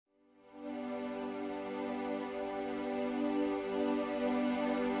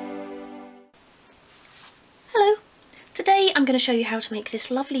I'm going to show you how to make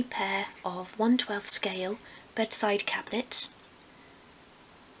this lovely pair of 1/12 scale bedside cabinets.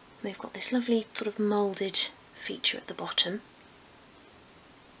 They've got this lovely sort of moulded feature at the bottom.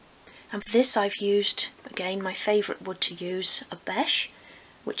 And for this I've used, again, my favourite wood to use, a beche,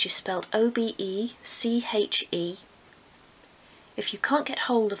 which is spelled O-B-E-C-H-E. If you can't get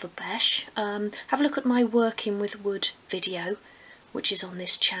hold of a beche, have a look at my working with wood video, which is on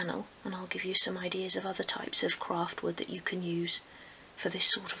this channel, and I'll give you some ideas of other types of craft wood that you can use for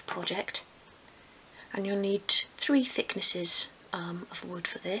this sort of project. And you'll need 3 thicknesses of wood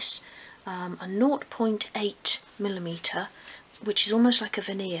for this, a 0.8mm, which is almost like a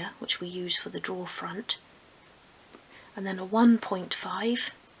veneer, which we use for the drawer front, and then a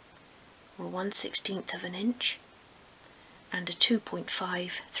 1.5 or 1/16 of an inch, and a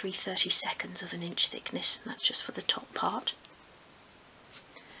 2.5 3/32 of an inch thickness, and that's just for the top part.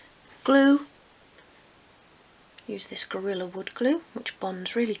 Glue, use this Gorilla wood glue, which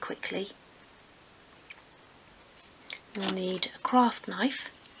bonds really quickly. You'll need a craft knife,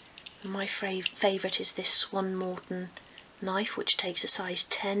 and my favourite is this Swan Morton knife, which takes a size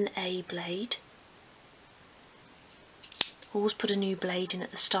 10A blade. Always put a new blade in at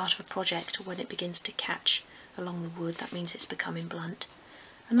the start of a project, or when it begins to catch along the wood, that means it's becoming blunt.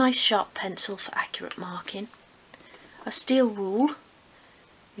 A nice sharp pencil for accurate marking. A steel rule,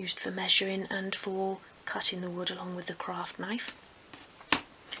 used for measuring and for cutting the wood along with the craft knife.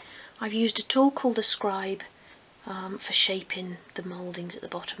 I've used a tool called a scribe for shaping the mouldings at the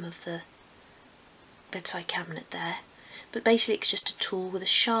bottom of the bedside cabinet there, but basically it's just a tool with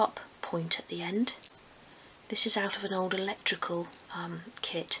a sharp point at the end. This is out of an old electrical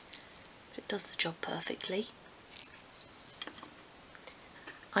kit, but it does the job perfectly.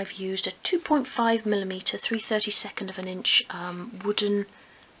 I've used a 2.5mm 3/32 of an inch wooden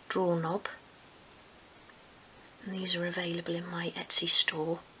drawer knob, and these are available in my Etsy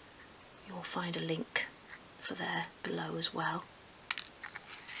store. You'll find a link for there below as well.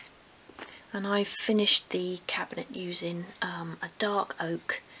 And I've finished the cabinet using a dark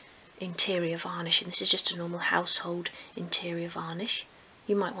oak interior varnish, and this is just a normal household interior varnish.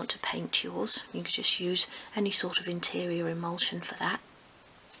 You might want to paint yours, you could just use any sort of interior emulsion for that.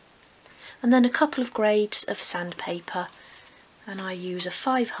 And then a couple of grades of sandpaper, and I use a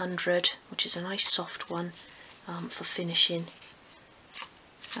 500, which is a nice soft one for finishing,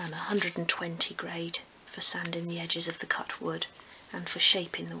 and a 120 grade for sanding the edges of the cut wood and for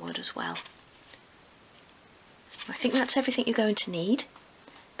shaping the wood as well. I think that's everything you're going to need.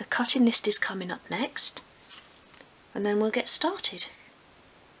 The cutting list is coming up next, and then we'll get started.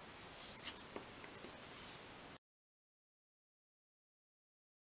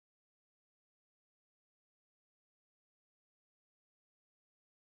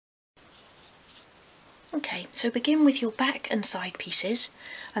 Okay, so begin with your back and side pieces,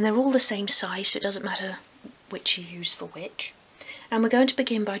 and they're all the same size, so it doesn't matter which you use for which. And we're going to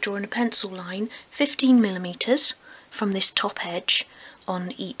begin by drawing a pencil line 15mm from this top edge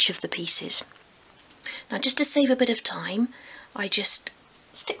on each of the pieces. Now, just to save a bit of time, I just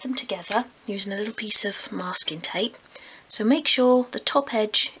stick them together using a little piece of masking tape. So make sure the top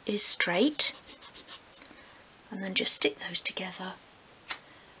edge is straight, and then just stick those together,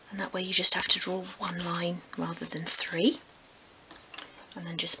 and that way you just have to draw one line rather than 3, and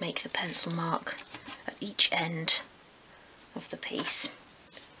then just make the pencil mark at each end of the piece.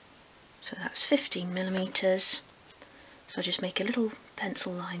 So that's 15mm, so I just make a little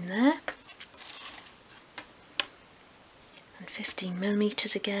pencil line there, and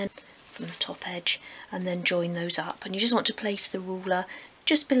 15mm again from the top edge, and then join those up. And you just want to place the ruler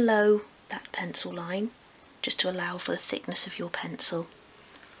just below that pencil line, just to allow for the thickness of your pencil,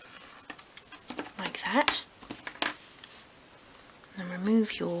 like that. Then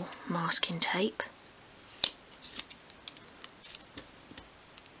remove your masking tape.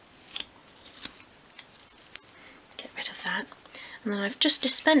 Get rid of that. And then I've just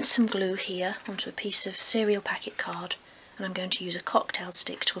dispensed some glue here onto a piece of cereal packet card, and I'm going to use a cocktail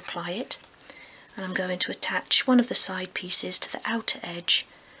stick to apply it. And I'm going to attach one of the side pieces to the outer edge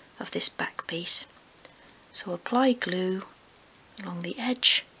of this back piece. So apply glue along the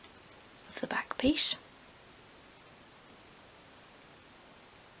edge of the back piece.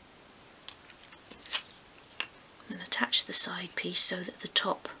 And attach the side piece so that the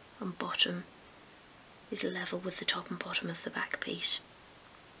top and bottom is level with the top and bottom of the back piece.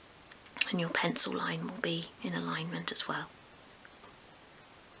 And your pencil line will be in alignment as well.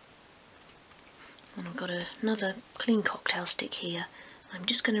 And I've got another clean cocktail stick here. I'm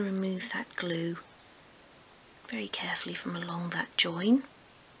just going to remove that glue very carefully from along that join.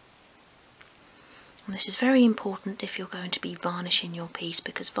 And this is very important if you're going to be varnishing your piece,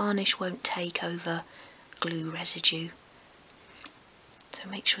 because varnish won't take over glue residue. So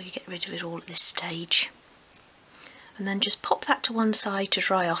make sure you get rid of it all at this stage. And then just pop that to one side to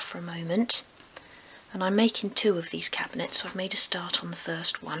dry off for a moment. And I'm making 2 of these cabinets, so I've made a start on the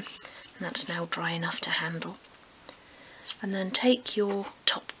first one, and that's now dry enough to handle. And then take your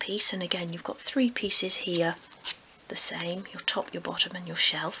top piece, and again you've got 3 pieces here, the same, your top, your bottom and your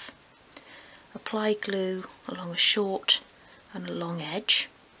shelf. Apply glue along a short and a long edge.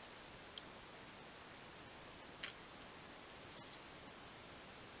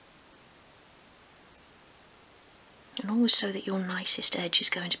 And always so that your nicest edge is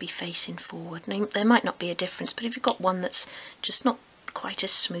going to be facing forward. Now, there might not be a difference, but if you've got one that's just not quite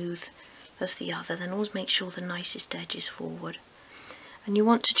as smooth as the other, then always make sure the nicest edge is forward. And you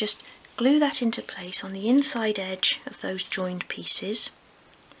want to just glue that into place on the inside edge of those joined pieces,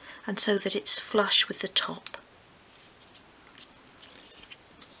 and so that it's flush with the top.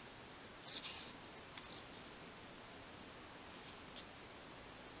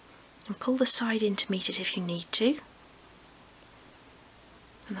 And pull the side in to meet it if you need to.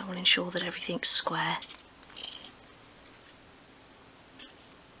 And that will ensure that everything's square.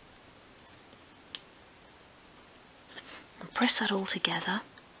 And press that all together.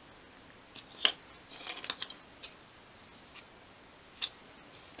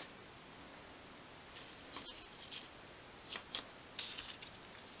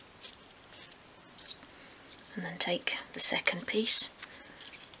 And then take the second piece.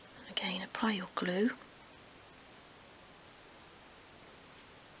 Again, apply your glue.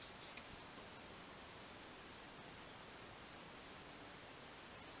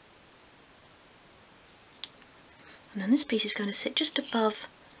 And then this piece is going to sit just above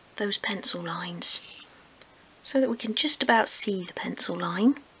those pencil lines, so that we can just about see the pencil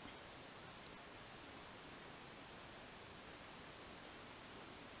line.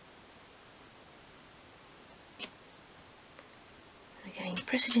 And again,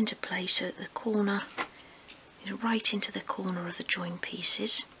 press it into place so that the corner is right into the corner of the joined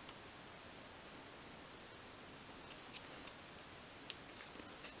pieces.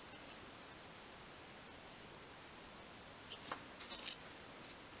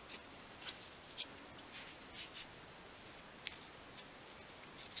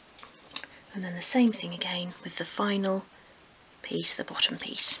 And then the same thing again with the final piece, the bottom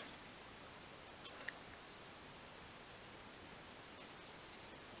piece.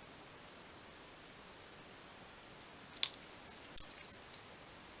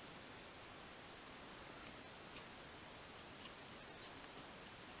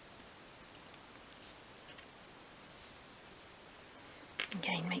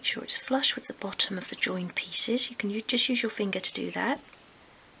 Again, make sure it's flush with the bottom of the joined pieces. You can just use your finger to do that.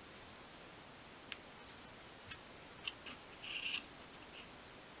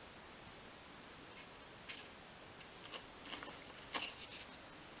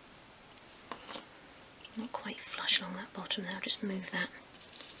 Not quite flush along that bottom there, I'll just move that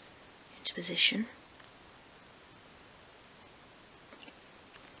into position.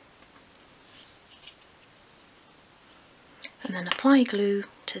 And then apply glue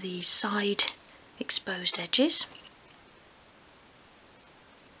to these side exposed edges.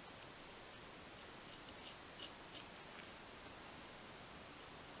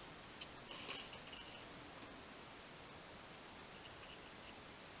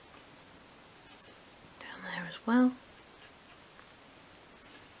 Down there as well.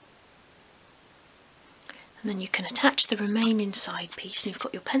 And then you can attach the remaining side piece, and you've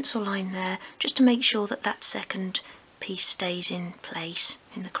got your pencil line there, just to make sure that that second piece stays in place,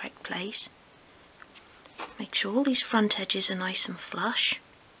 in the correct place. Make sure all these front edges are nice and flush,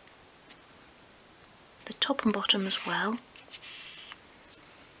 the top and bottom as well.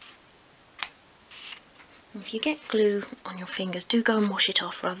 And if you get glue on your fingers, do go and wash it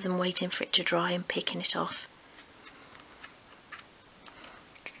off rather than waiting for it to dry and picking it off.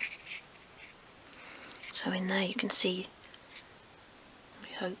 So in there you can see,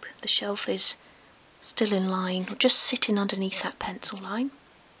 I hope, the shelf is still in line, or just sitting underneath that pencil line.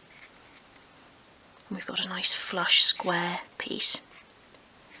 And we've got a nice flush square piece.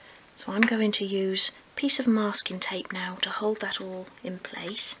 So I'm going to use a piece of masking tape now to hold that all in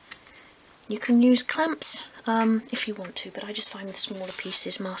place. You can use clamps if you want to, but I just find with smaller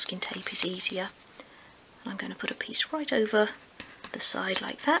pieces masking tape is easier. And I'm going to put a piece right over the side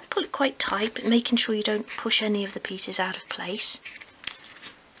like that. Pull it quite tight, but making sure you don't push any of the pieces out of place.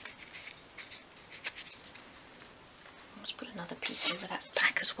 Let's put another piece over that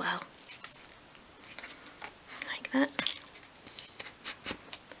back as well, like that.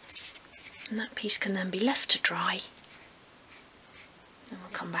 And that piece can then be left to dry, and we'll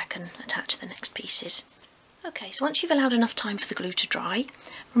come back and attach the next pieces. Okay, so once you've allowed enough time for the glue to dry,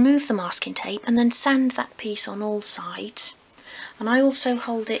 remove the masking tape and then sand that piece on all sides. And I also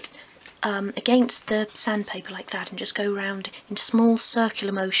hold it against the sandpaper like that and just go round in small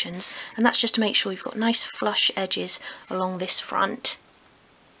circular motions, and that's just to make sure you've got nice flush edges along this front.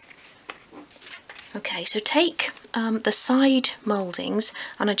 Okay, so take the side mouldings,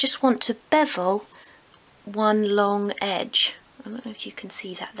 and I just want to bevel one long edge. I don't know if you can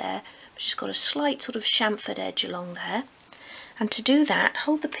see that there, but it's got a slight sort of chamfered edge along there. And to do that,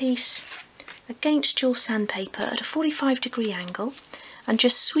 hold the piece against your sandpaper at a 45-degree angle and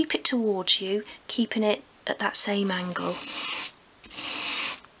just sweep it towards you, keeping it at that same angle.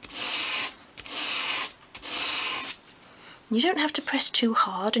 You don't have to press too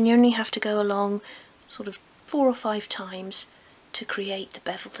hard, and you only have to go along sort of 4 or 5 times to create the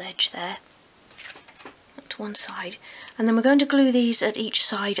beveled edge there. To one side, and then we're going to glue these at each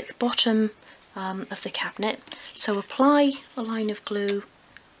side at the bottom of the cabinet. So apply a line of glue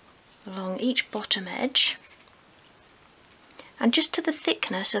along each bottom edge, and just to the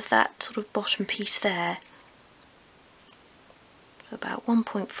thickness of that sort of bottom piece there, so about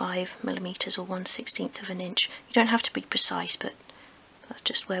 1.5 millimeters or 1/16 of an inch. You don't have to be precise, but that's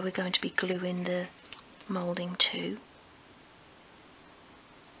just where we're going to be gluing the moulding to.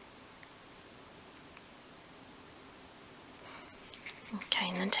 Okay,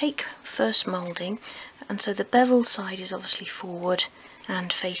 and then take first moulding, and so the bevel side is obviously forward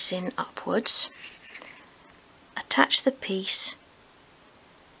and facing upwards. Attach the piece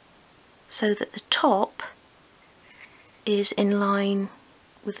so that the top is in line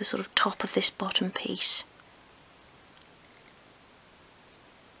with the sort of top of this bottom piece.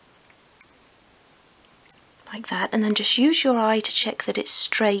 Like that, and then just use your eye to check that it's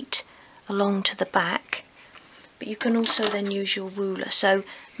straight along to the back. But you can also then use your ruler, so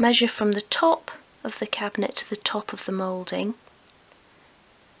measure from the top of the cabinet to the top of the moulding.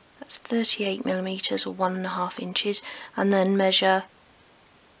 That's 38 millimeters or 1.5 inches, and then measure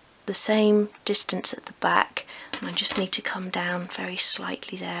the same distance at the back, and I just need to come down very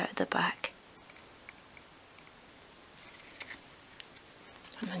slightly there at the back.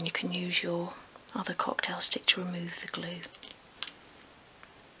 And then you can use your other cocktail stick to remove the glue.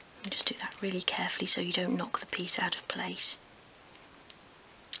 And just do that really carefully so you don't knock the piece out of place.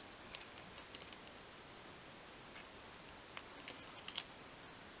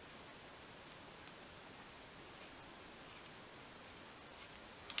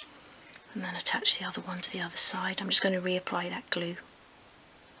 And then attach the other one to the other side. I'm just going to reapply that glue.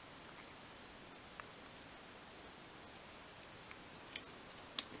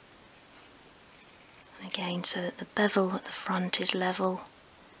 And again, so that the bevel at the front is level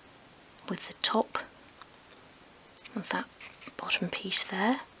with the top of that bottom piece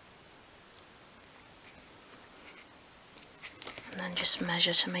there. And then just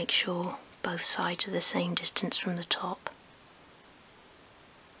measure to make sure both sides are the same distance from the top.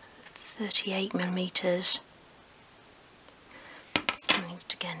 38 millimeters. I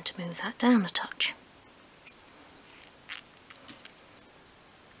need again to move that down a touch.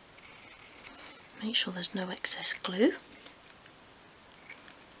 Make sure there's no excess glue.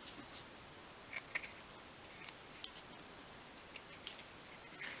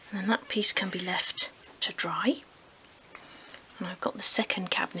 And then that piece can be left to dry. And I've got the second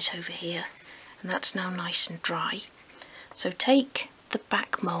cabinet over here, and that's now nice and dry. So take the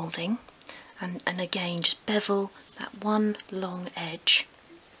back moulding and again just bevel that one long edge,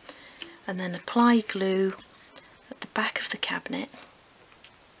 and then apply glue at the back of the cabinet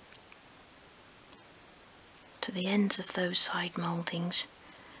to the ends of those side mouldings,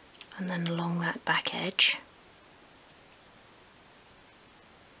 and then along that back edge.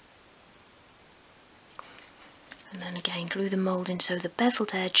 And then again glue the moulding so the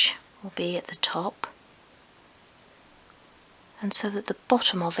beveled edge will be at the top, and so that the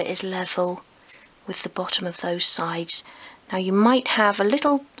bottom of it is level with the bottom of those sides. Now you might have a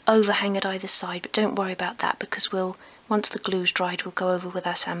little overhang at either side, but don't worry about that, because once the glue's dried, we'll go over with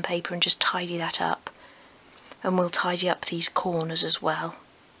our sandpaper and just tidy that up. And we'll tidy up these corners as well,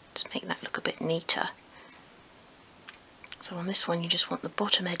 to make that look a bit neater. So on this one you just want the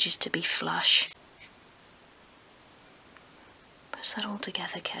bottom edges to be flush. Press that all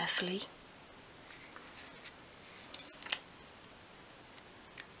together carefully.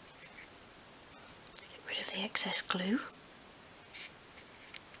 The excess glue.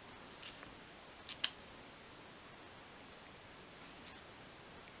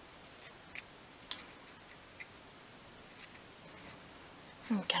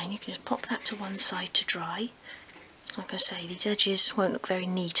 Okay, and you can just pop that to one side to dry. Like I say, these edges won't look very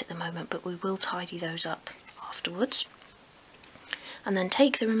neat at the moment, but we will tidy those up afterwards. And then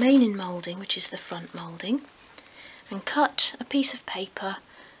take the remaining moulding, which is the front moulding, and cut a piece of paper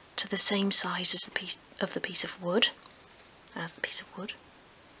to the same size as the piece of wood.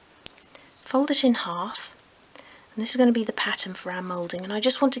 Fold it in half, and this is going to be the pattern for our moulding. And I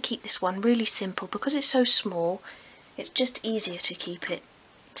just want to keep this one really simple because it's so small. It's just easier to keep it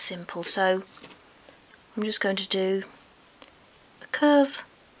simple. So I'm just going to do a curve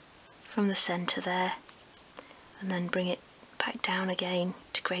from the centre there, and then bring it back down again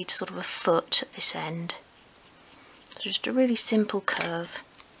to create sort of a foot at this end. So just a really simple curve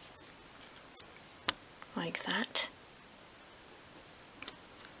like that,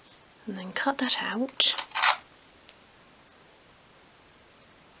 and then cut that out.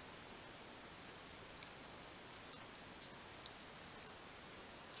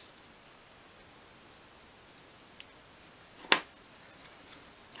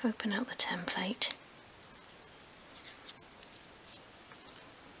 Open out the template,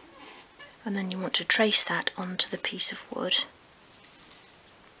 and then you want to trace that onto the piece of wood.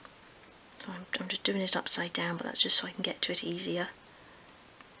 So I'm just doing it upside down, but that's just so I can get to it easier.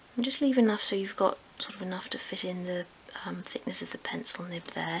 And just leave enough so you've got sort of enough to fit in the thickness of the pencil nib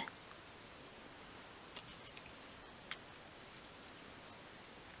there.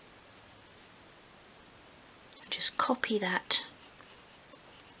 And just copy that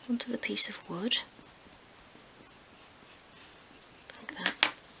onto the piece of wood, like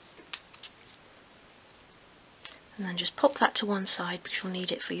that. And then just pop that to one side because you'll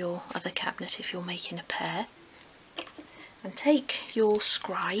need it for your other cabinet if you're making a pair. And take your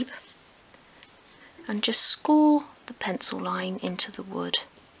scribe and just score the pencil line into the wood.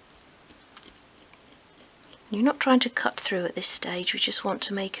 You're not trying to cut through at this stage, we just want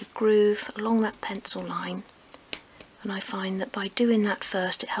to make a groove along that pencil line. And I find that by doing that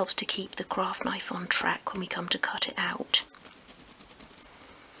first, it helps to keep the craft knife on track when we come to cut it out.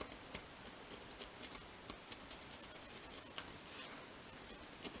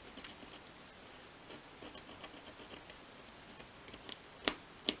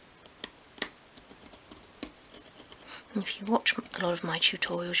 And if you watch a lot of my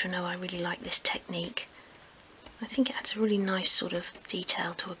tutorials, you'll know I really like this technique. I think it adds a really nice sort of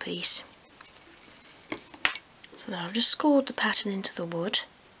detail to a piece. So now I've just scored the pattern into the wood.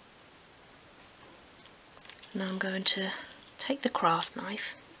 Now I'm going to take the craft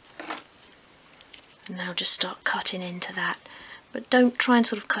knife and now just start cutting into that. But don't try and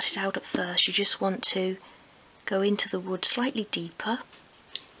sort of cut it out at first, you just want to go into the wood slightly deeper.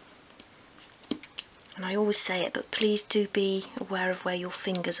 And I always say it, but please do be aware of where your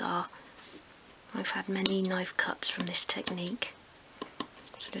fingers are. I've had many knife cuts from this technique,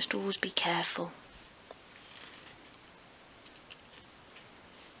 so just always be careful.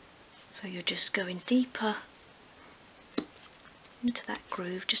 So you're just going deeper into that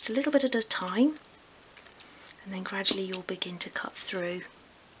groove, just a little bit at a time, and then gradually you'll begin to cut through.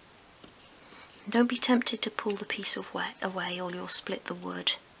 And don't be tempted to pull the piece away or you'll split the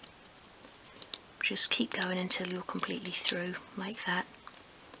wood. Just keep going until you're completely through, like that.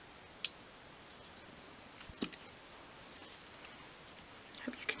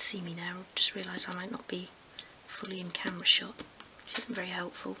 Hope you can see me there. I've just realised I might not be fully in camera shot, which isn't very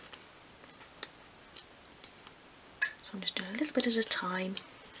helpful. So I'm just doing a little bit at a time.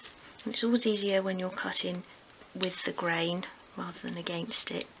 And it's always easier when you're cutting with the grain rather than against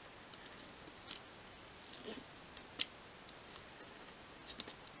it.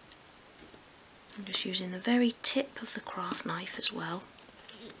 I'm just using the very tip of the craft knife as well.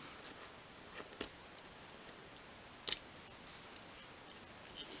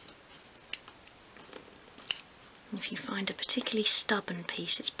 And if you find a particularly stubborn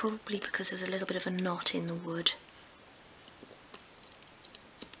piece, it's probably because there's a little bit of a knot in the wood.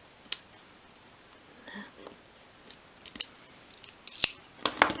 There.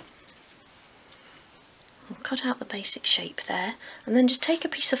 Cut out the basic shape there, and then just take a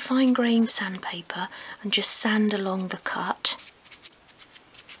piece of fine grained sandpaper and just sand along the cut.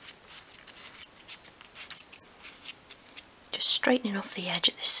 Just straightening off the edge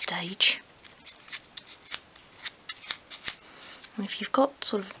at this stage. And if you've got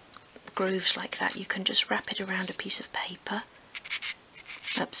sort of grooves like that, you can just wrap it around a piece of paper,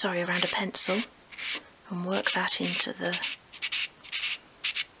 around a pencil, and work that into the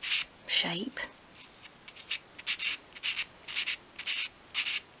shape.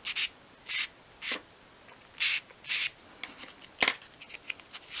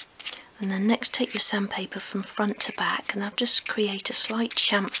 And then next take your sandpaper from front to back, and I'll just create a slight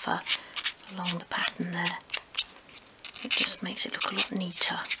chamfer along the pattern there. It just makes it look a lot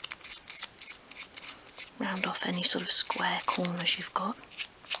neater. Round off any sort of square corners you've got.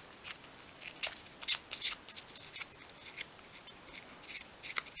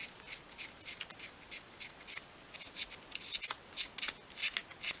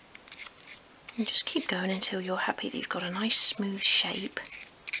 And just keep going until you're happy that you've got a nice smooth shape.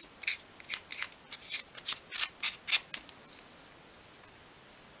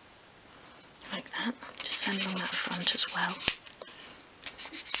 Like that. Just sand along that front as well.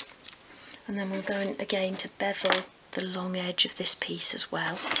 And then we're going again to bevel the long edge of this piece as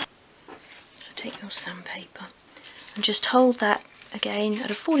well. So take your sandpaper and just hold that again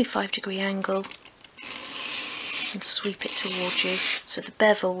at a 45-degree angle and sweep it towards you, so the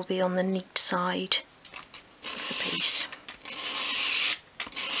bevel will be on the neat side of the piece.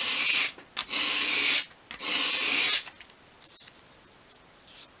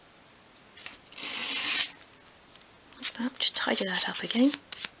 Like that. Just tidy that up again.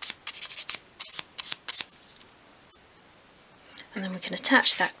 And then we can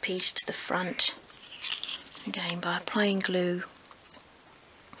attach that piece to the front again by applying glue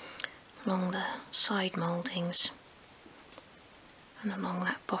along the side mouldings and along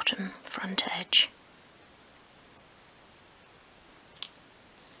that bottom front edge.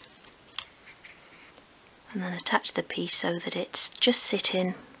 And then attach the piece so that it's just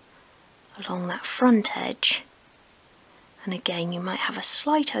sitting along that front edge. And again, you might have a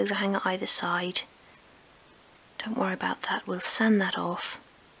slight overhang at either side. Don't worry about that, we'll sand that off.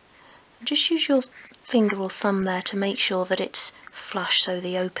 And just use your finger or thumb there to make sure that it's flush, so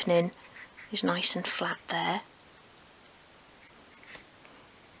the opening is nice and flat there.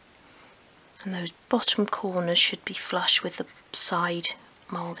 And those bottom corners should be flush with the side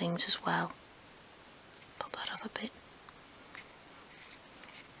mouldings as well. Pop that up a bit.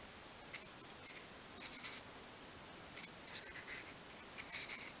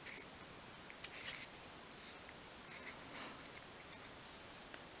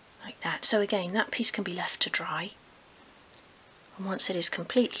 Like that. So again, that piece can be left to dry. And once it is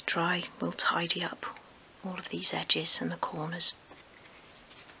completely dry, we'll tidy up all of these edges and the corners.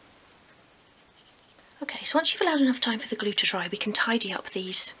 Okay, so once you've allowed enough time for the glue to dry, we can tidy up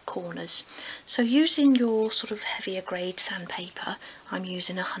these corners. So using your sort of heavier grade sandpaper, I'm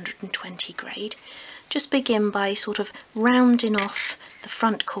using 120 grade, just begin by sort of rounding off the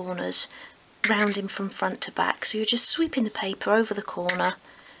front corners, rounding from front to back. So you're just sweeping the paper over the corner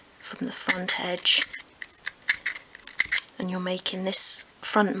from the front edge, and you're making this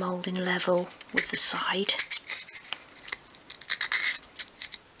front moulding level with the side.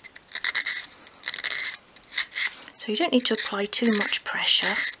 So you don't need to apply too much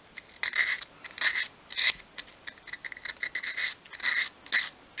pressure.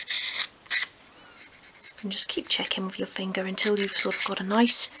 And just keep checking with your finger until you've sort of got a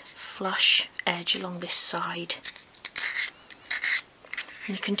nice flush edge along this side.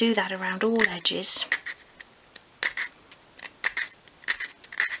 And you can do that around all edges.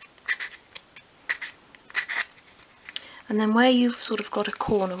 And then where you've sort of got a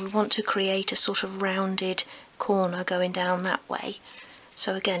corner, we want to create a sort of rounded corner going down that way.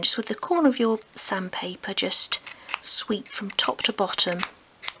 So again, just with the corner of your sandpaper, just sweep from top to bottom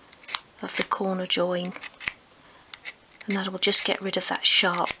of the corner join, and that will just get rid of that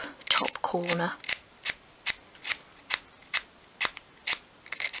sharp top corner.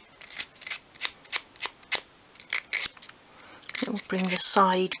 It will bring the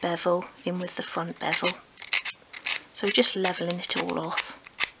side bevel in with the front bevel. So just levelling it all off.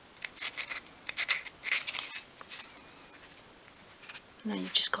 Now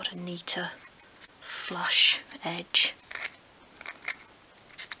you've just got a neater flush edge.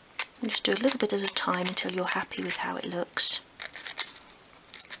 And just do a little bit at a time until you're happy with how it looks.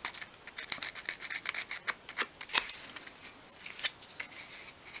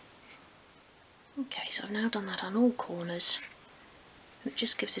 Okay, so I've now done that on all corners. It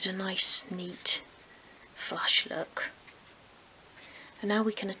just gives it a nice, neat, flush look. And now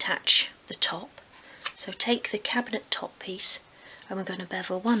we can attach the top. So take the cabinet top piece, and we're going to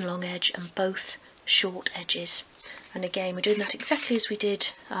bevel one long edge and both short edges. And again, we're doing that exactly as we did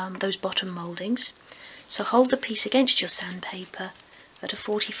those bottom mouldings. So hold the piece against your sandpaper at a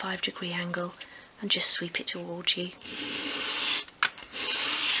 45-degree angle and just sweep it towards you.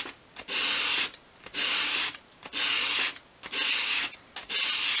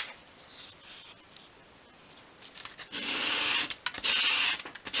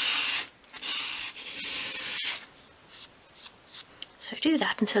 So do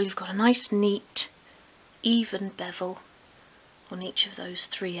that until you've got a nice neat even bevel on each of those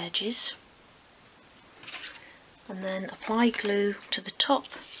 3 edges, and then apply glue to the top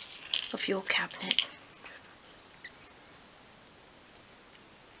of your cabinet.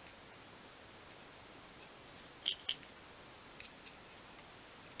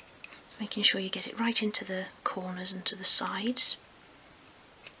 Making sure you get it right into the corners and to the sides.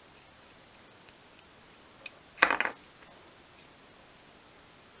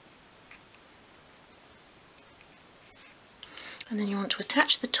 And then you want to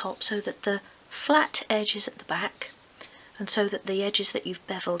attach the top so that the flat edge is at the back and so that the edges that you've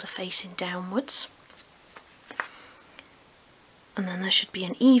beveled are facing downwards. And then there should be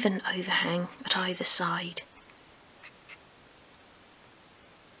an even overhang at either side.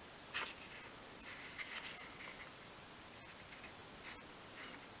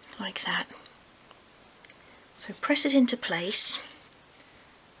 Like that. So press it into place,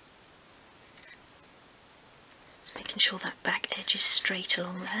 just making sure that back edge is straight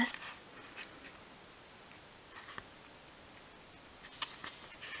along there.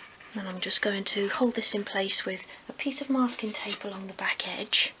 And I'm just going to hold this in place with a piece of masking tape along the back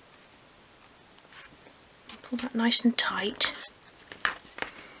edge. Pull that nice and tight,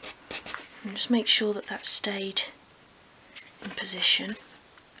 and just make sure that that's stayed in position.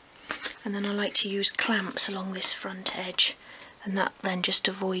 And then I like to use clamps along this front edge, and that then just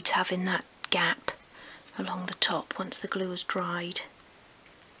avoids having that gap along the top once the glue has dried.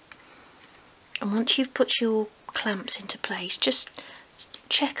 And once you've put your clamps into place, just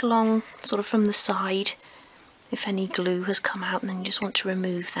check along sort of from the side if any glue has come out, and then you just want to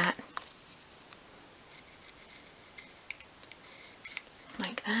remove that.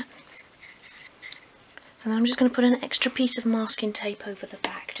 Like that. And then I'm just going to put an extra piece of masking tape over the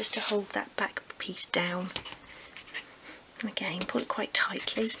back just to hold that back piece down. And again, pull it quite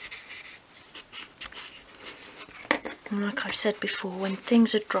tightly. And like I've said before, when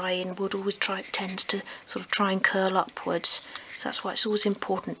things are drying, wood always tends to sort of try and curl upwards. So that's why it's always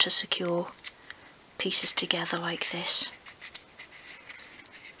important to secure pieces together like this.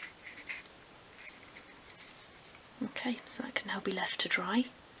 Okay, so that can now be left to dry.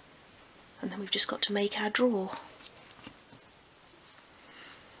 And then we've just got to make our drawer.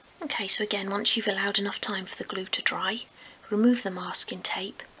 Okay, so again, once you've allowed enough time for the glue to dry, remove the masking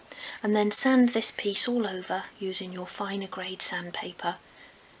tape and then sand this piece all over using your finer grade sandpaper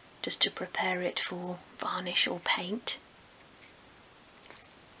just to prepare it for varnish or paint.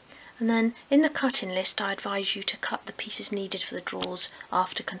 And then in the cutting list I advise you to cut the pieces needed for the drawers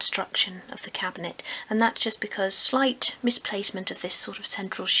after construction of the cabinet, and that's just because slight misplacement of this sort of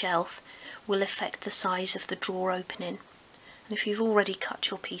central shelf will affect the size of the drawer opening. And if you've already cut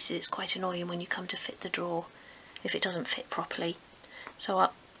your pieces, it's quite annoying when you come to fit the drawer if it doesn't fit properly. So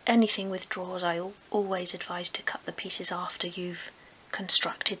anything with drawers I always advise to cut the pieces after you've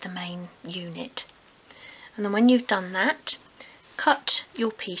constructed the main unit. And then when you've done that, cut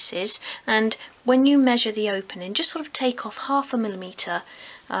your pieces, and when you measure the opening, just sort of take off 0.5 millimetre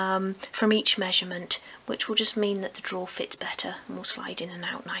from each measurement, which will just mean that the drawer fits better and will slide in and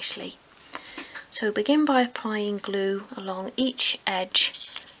out nicely. So begin by applying glue along each edge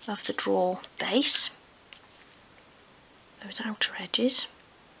of the drawer base, those outer edges.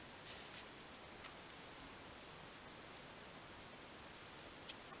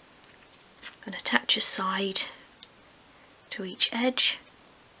 And attach a side to each edge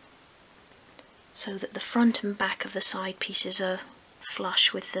so that the front and back of the side pieces are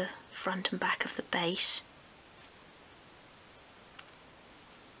flush with the front and back of the base.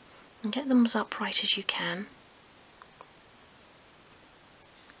 And get them as upright as you can.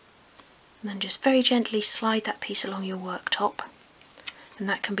 And then just very gently slide that piece along your worktop, and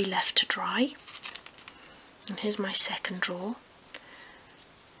that can be left to dry. And here's my second drawer.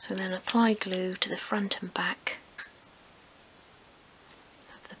 So then apply glue to the front and back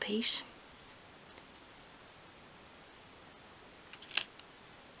of the piece.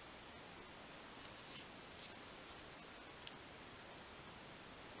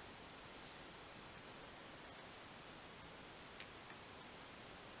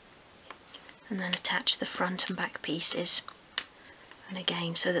 And then attach the front and back pieces, and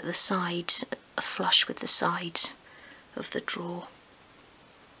again so that the sides are flush with the sides of the drawer.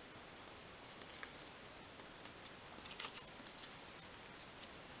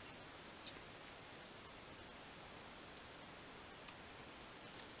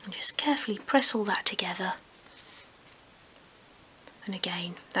 And just carefully press all that together, and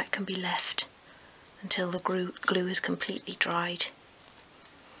again that can be left until the glue is completely dried.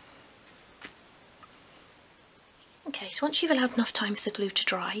 Okay, so once you've allowed enough time for the glue to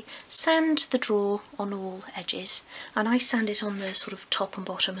dry, sand the drawer on all edges, and I sand it on the sort of top and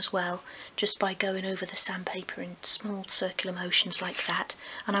bottom as well, just by going over the sandpaper in small circular motions like that,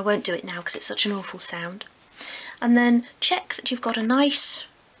 and I won't do it now because it's such an awful sound. And then check that you've got a nice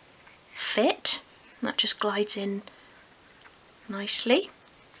fit, that just glides in nicely.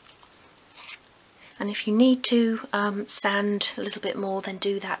 And if you need to sand a little bit more, then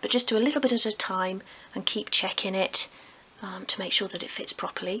do that, but just do a little bit at a time and keep checking it to make sure that it fits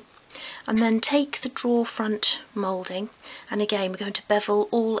properly. And then take the drawer front moulding, and again we're going to bevel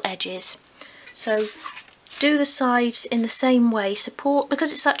all edges. So do the sides in the same way, support,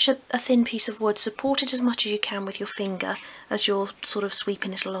 because it's such a thin piece of wood, support it as much as you can with your finger as you're sort of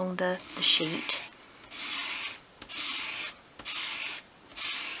sweeping it along the sheet.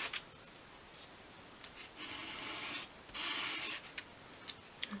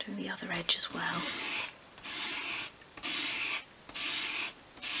 And do the other edge as well.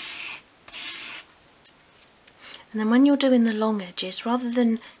 And then when you're doing the long edges, rather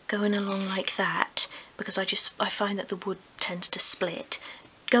than going along like that, because I find that the wood tends to split,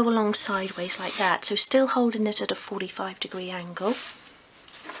 go along sideways like that, so still holding it at a 45-degree angle.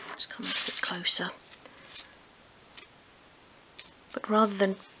 Just come a bit closer. But rather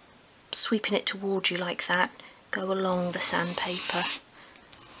than sweeping it towards you like that, go along the sandpaper.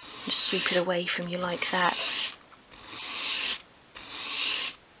 Just sweep it away from you like that.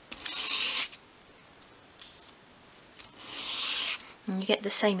 And you get the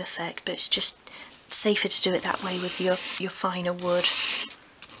same effect, but it's just safer to do it that way with your finer wood.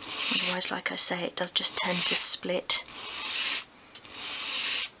 Otherwise, like I say, it does just tend to split.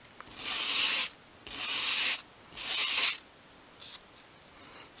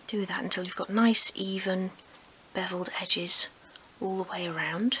 Do that until you've got nice, even, beveled edges all the way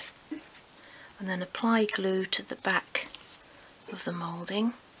around. And then apply glue to the back of the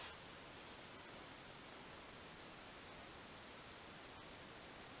moulding.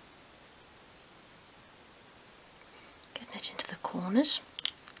 Getting it into the corners.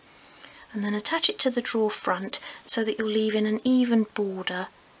 And then attach it to the drawer front so that you're leaving an even border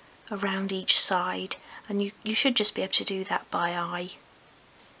around each side, and you should just be able to do that by eye,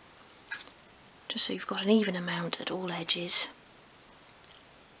 just so you've got an even amount at all edges.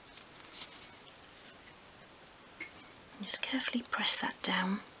 And just carefully press that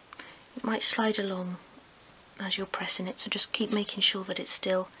down. It might slide along as you're pressing it, so just keep making sure that it's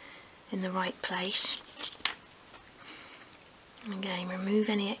still in the right place. Again, remove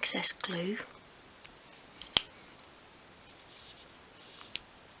any excess glue.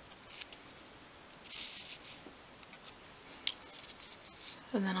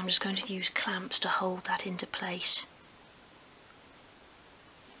 And then I'm just going to use clamps to hold that into place.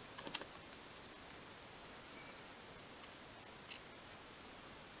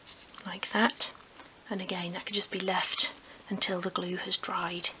 Like that. And again, that could just be left until the glue has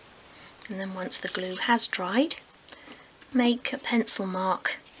dried. And then once the glue has dried, make a pencil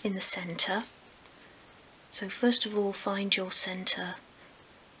mark in the centre. So first of all, find your centre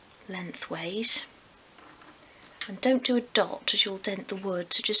lengthways. And don't do a dot as you'll dent the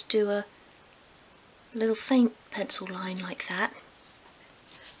wood, so just do a little faint pencil line like that.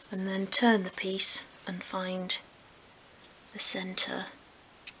 And then turn the piece and find the centre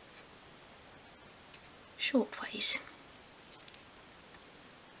shortways.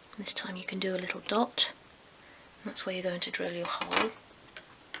 This time you can do a little dot. That's where you're going to drill your hole.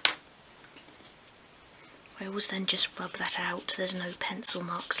 I always then just rub that out so there's no pencil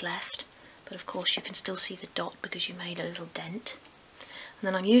marks left, but of course you can still see the dot because you made a little dent. And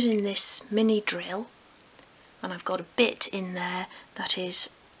then I'm using this mini drill, and I've got a bit in there that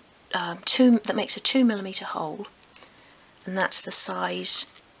is that makes a 2mm hole, and that's the size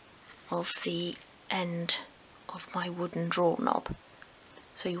of the end of my wooden drawer knob.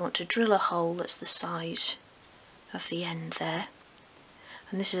 So you want to drill a hole that's the size of the end there,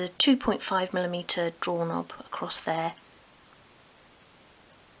 and this is a 2.5mm drawer knob across there.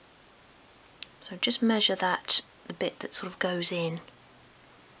 So just measure that, the bit that sort of goes in,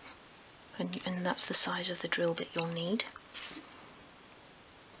 and that's the size of the drill bit you'll need.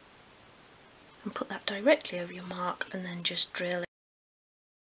 And put that directly over your mark and then just drill it.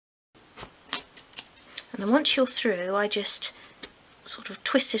 And then once you're through, I just sort of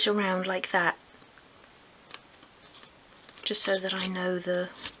twist it around like that, just so that I know the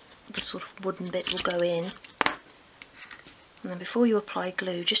sort of wooden bit will go in. And then before you apply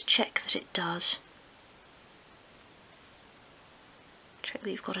glue, just check that it does. Check that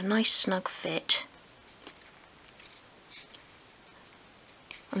you've got a nice snug fit.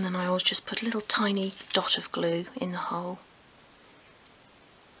 And then I always just put a little tiny dot of glue in the hole.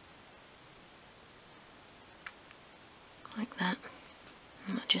 Like that.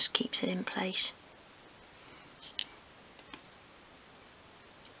 And that just keeps it in place.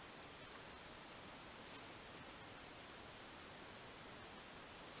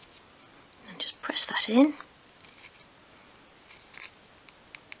 And just press that in.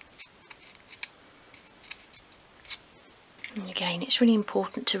 And again, it's really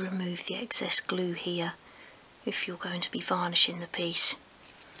important to remove the excess glue here if you're going to be varnishing the piece.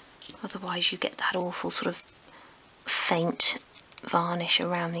 Otherwise you get that awful sort of faint varnish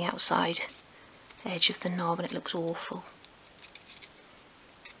around the outside edge of the knob and it looks awful.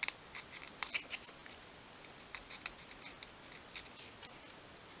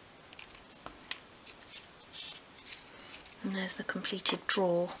 And there's the completed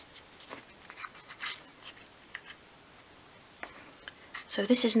drawer. So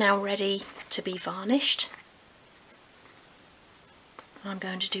this is now ready to be varnished. I'm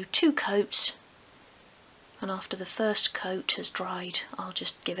going to do 2 coats, and after the first coat has dried I'll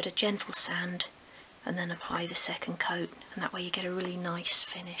just give it a gentle sand and then apply the second coat, and that way you get a really nice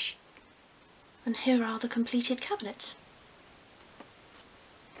finish. And here are the completed cabinets.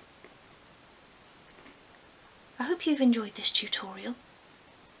 I hope you've enjoyed this tutorial.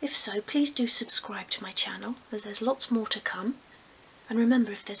 If so, please do subscribe to my channel, as there's lots more to come. And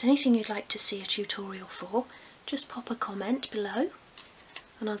remember, if there's anything you'd like to see a tutorial for, just pop a comment below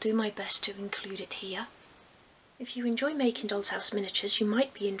and I'll do my best to include it here. If you enjoy making doll's house miniatures, you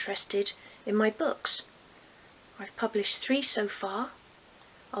might be interested in my books. I've published 3 so far.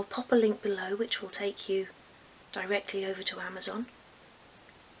 I'll pop a link below which will take you directly over to Amazon.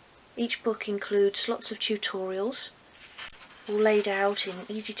 Each book includes lots of tutorials, all laid out in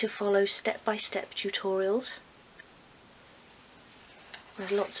easy to follow step-by-step tutorials.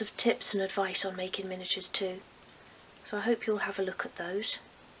 There's lots of tips and advice on making miniatures too, so I hope you'll have a look at those.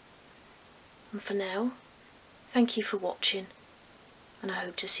 And for now, thank you for watching, and I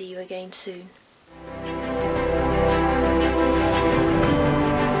hope to see you again soon.